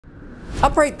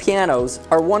Upright pianos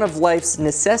are one of life's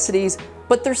necessities,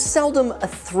 but they're seldom a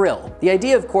thrill. The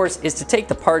idea, of course, is to take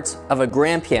the parts of a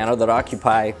grand piano that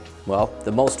occupy, well,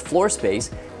 the most floor space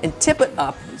and tip it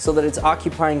up so that it's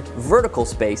occupying vertical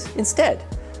space instead.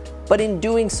 But in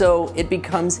doing so, it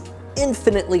becomes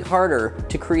infinitely harder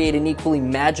to create an equally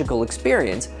magical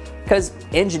experience because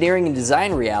engineering and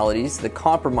design realities that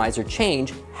compromise or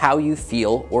change how you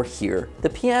feel or hear the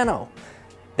piano.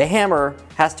 The hammer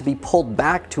has to be pulled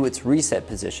back to its reset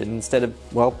position instead of,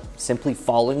 well, simply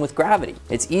falling with gravity.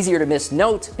 It's easier to miss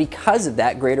notes because of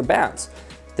that greater bounce.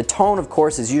 The tone, of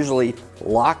course, is usually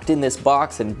locked in this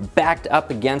box and backed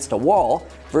up against a wall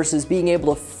versus being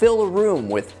able to fill a room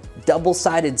with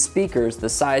double-sided speakers the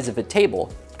size of a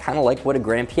table, kind of like what a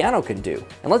grand piano can do.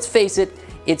 And let's face it,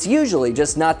 it's usually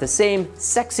just not the same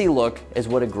sexy look as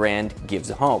what a grand gives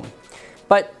a home.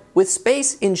 But with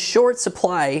space in short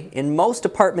supply in most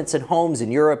apartments and homes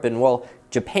in Europe and, well,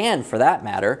 Japan for that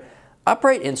matter,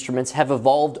 upright instruments have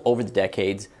evolved over the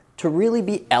decades to really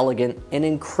be elegant and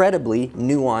incredibly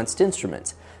nuanced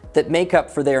instruments that make up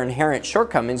for their inherent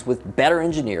shortcomings with better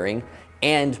engineering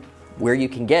and, where you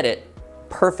can get it,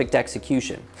 perfect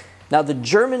execution. Now, the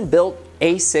German-built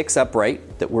A6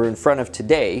 upright that we're in front of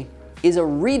today is a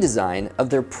redesign of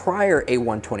their prior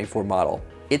A124 model,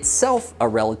 itself a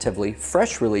relatively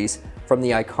fresh release from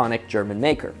the iconic German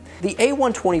maker. The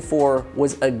A124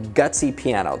 was a gutsy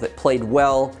piano that played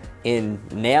well in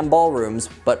NAMM ballrooms,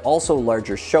 but also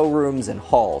larger showrooms and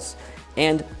halls,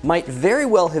 and might very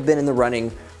well have been in the running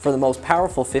for the most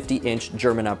powerful 50-inch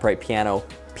German upright piano,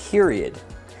 period.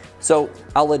 So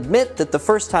I'll admit that the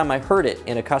first time I heard it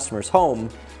in a customer's home,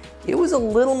 it was a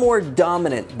little more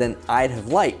dominant than I'd have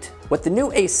liked. What the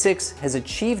new A6 has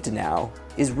achieved now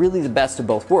is really the best of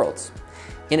both worlds.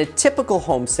 In a typical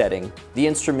home setting, the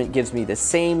instrument gives me the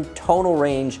same tonal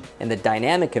range and the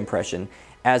dynamic impression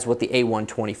as what the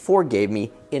A124 gave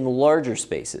me in larger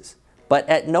spaces. But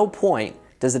at no point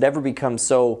does it ever become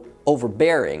so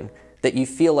overbearing that you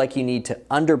feel like you need to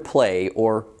underplay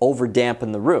or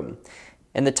overdampen the room.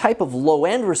 And the type of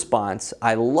low-end response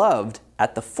I loved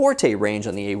at the forte range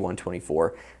on the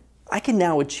A124, I can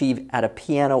now achieve at a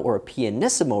piano or a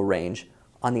pianissimo range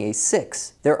on the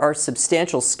A6. There are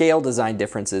substantial scale design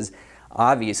differences,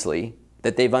 obviously,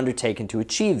 that they've undertaken to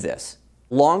achieve this.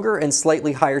 Longer and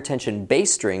slightly higher tension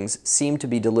bass strings seem to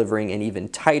be delivering an even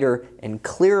tighter and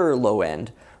clearer low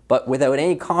end, but without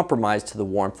any compromise to the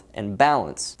warmth and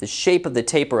balance. The shape of the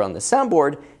taper on the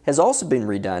soundboard has also been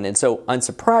redone, and so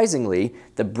unsurprisingly,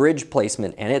 the bridge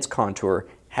placement and its contour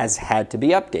has had to be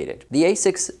updated. The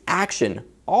A6 action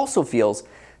also feels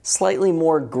slightly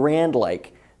more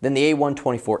grand-like than the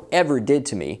A124 ever did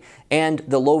to me, and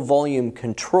the low volume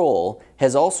control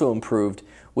has also improved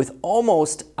with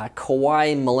almost a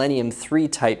Kawai Millennium 3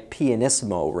 type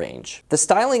pianissimo range. The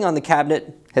styling on the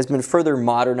cabinet has been further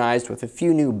modernized with a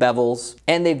few new bevels,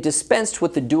 and they've dispensed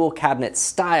with the dual cabinet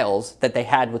styles that they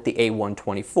had with the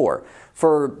A124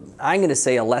 for, I'm going to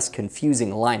say, a less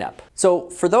confusing lineup. So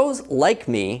for those like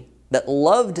me that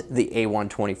loved the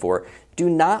A124, do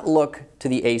not look to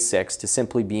the A6 to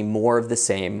simply be more of the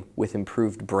same with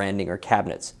improved branding or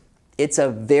cabinets. It's a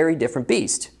very different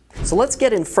beast. So let's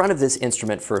get in front of this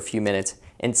instrument for a few minutes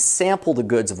and sample the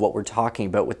goods of what we're talking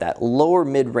about with that lower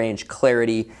mid-range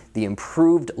clarity, the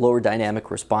improved lower dynamic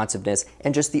responsiveness,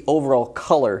 and just the overall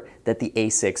color that the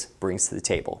A6 brings to the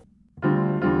table.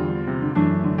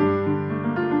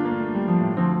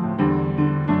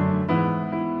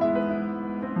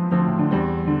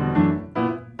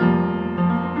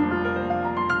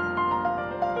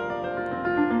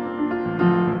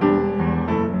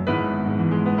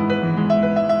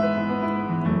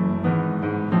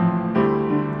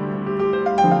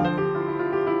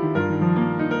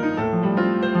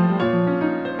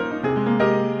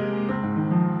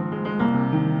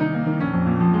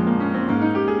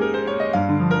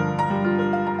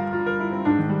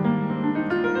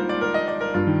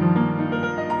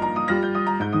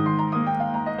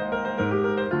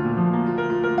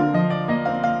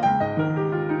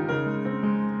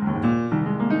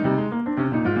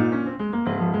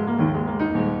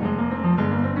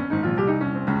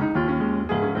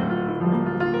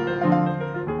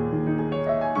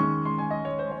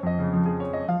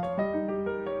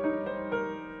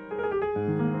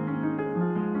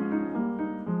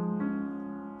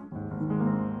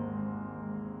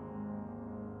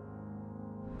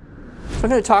 So I'm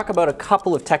going to talk about a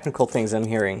couple of technical things I'm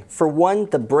hearing. For one,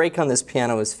 the break on this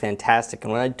piano is fantastic,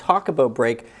 and when I talk about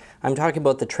break, I'm talking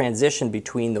about the transition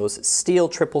between those steel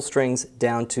triple strings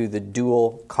down to the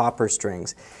dual copper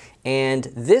strings. And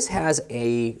this has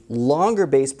a longer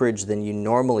bass bridge than you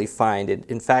normally find. It,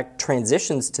 in fact,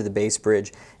 transitions to the bass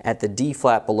bridge at the D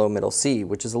flat below middle C,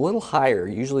 which is a little higher,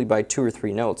 usually by 2 or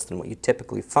 3 notes than what you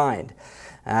typically find.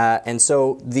 And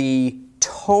so the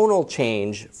tonal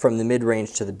change from the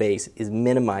mid-range to the bass is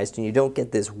minimized, and you don't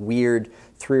get this weird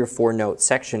 3 or 4 note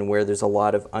section where there's a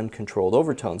lot of uncontrolled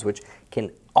overtones, which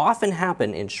can often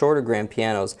happen in shorter grand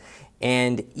pianos.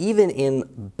 And even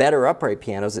in better upright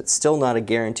pianos, it's still not a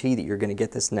guarantee that you're going to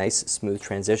get this nice smooth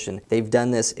transition. They've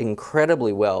done this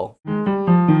incredibly well.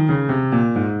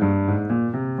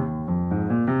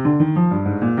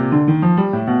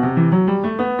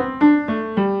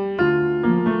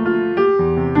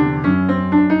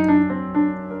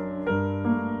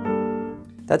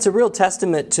 That's a real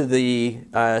testament to the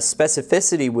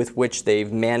specificity with which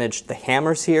they've managed the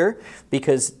hammers here,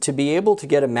 because to be able to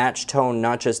get a matched tone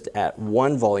not just at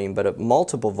one volume but at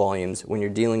multiple volumes when you're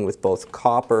dealing with both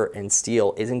copper and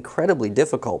steel is incredibly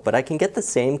difficult, but I can get the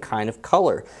same kind of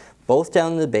color both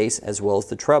down in the bass as well as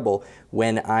the treble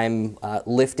when I'm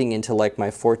lifting into like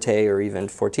my forte or even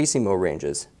fortissimo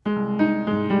ranges.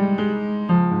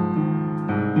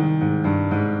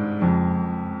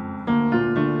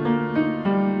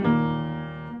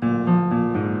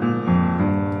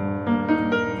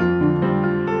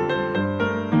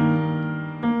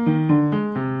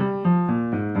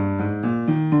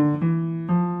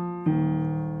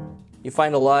 You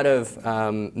find a lot of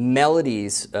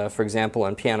melodies, for example,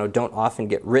 on piano don't often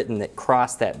get written that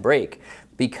cross that break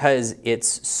because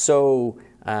it's so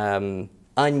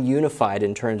ununified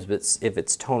in terms of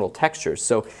its tonal texture.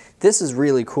 So this is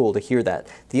really cool to hear that.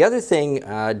 The other thing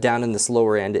down in this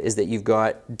lower end is that you've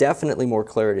got definitely more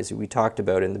clarity, as we talked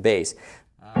about in the bass.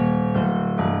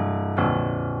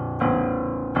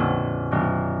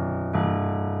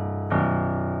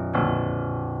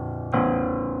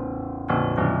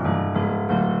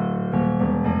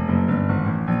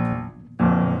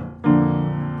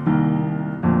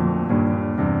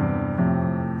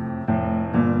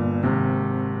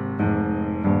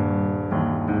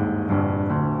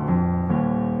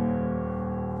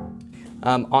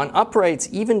 On uprights,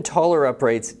 even taller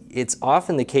uprights, it's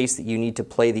often the case that you need to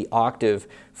play the octave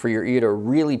for your ear to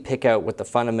really pick out what the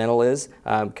fundamental is,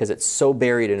 because it's so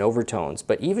buried in overtones.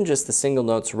 But even just the single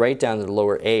notes right down to the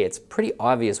lower A, it's pretty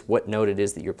obvious what note it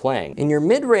is that you're playing. In your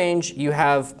mid-range, you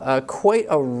have quite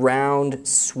a round,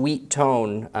 sweet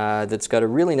tone that's got a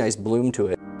really nice bloom to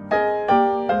it.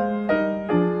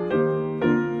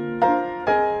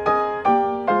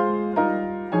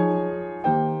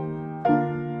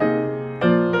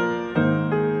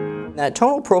 That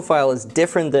tonal profile is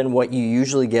different than what you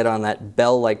usually get on that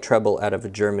bell-like treble out of a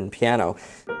German piano.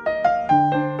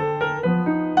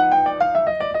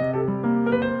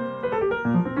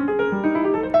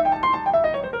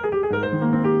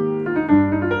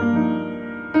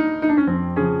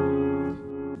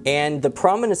 And the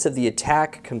prominence of the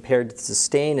attack compared to the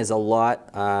sustain is a lot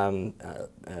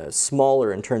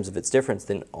smaller in terms of its difference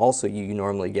than also you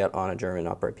normally get on a German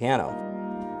upright piano.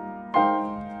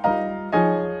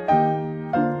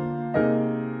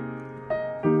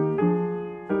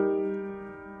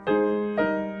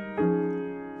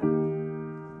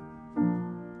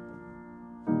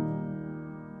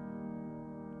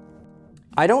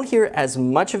 I don't hear as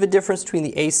much of a difference between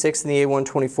the A6 and the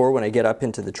A124 when I get up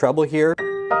into the treble here.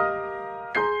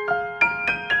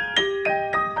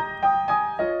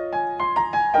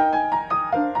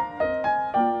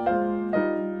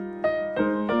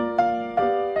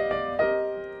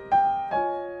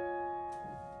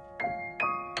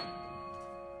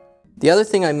 The other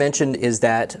thing I mentioned is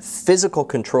that physical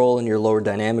control in your lower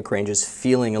dynamic range is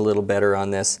feeling a little better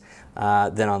on this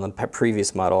than on the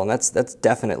previous model, and that's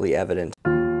definitely evident.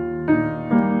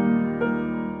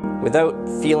 Without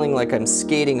feeling like I'm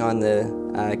skating on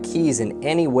the keys in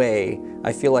any way,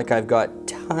 I feel like I've got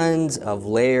tons of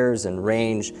layers and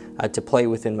range to play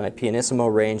within my pianissimo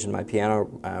range and my piano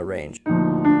range.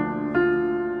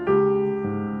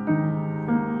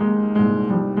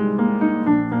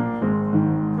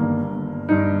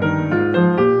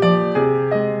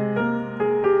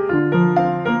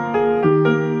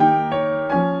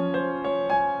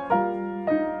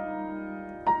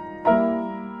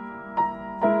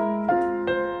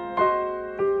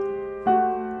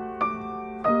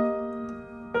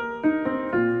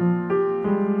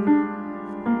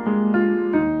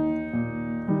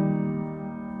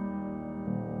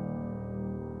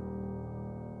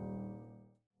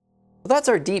 That's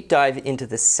our deep dive into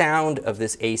the sound of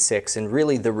this A6 and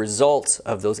really the results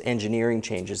of those engineering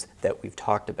changes that we've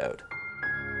talked about.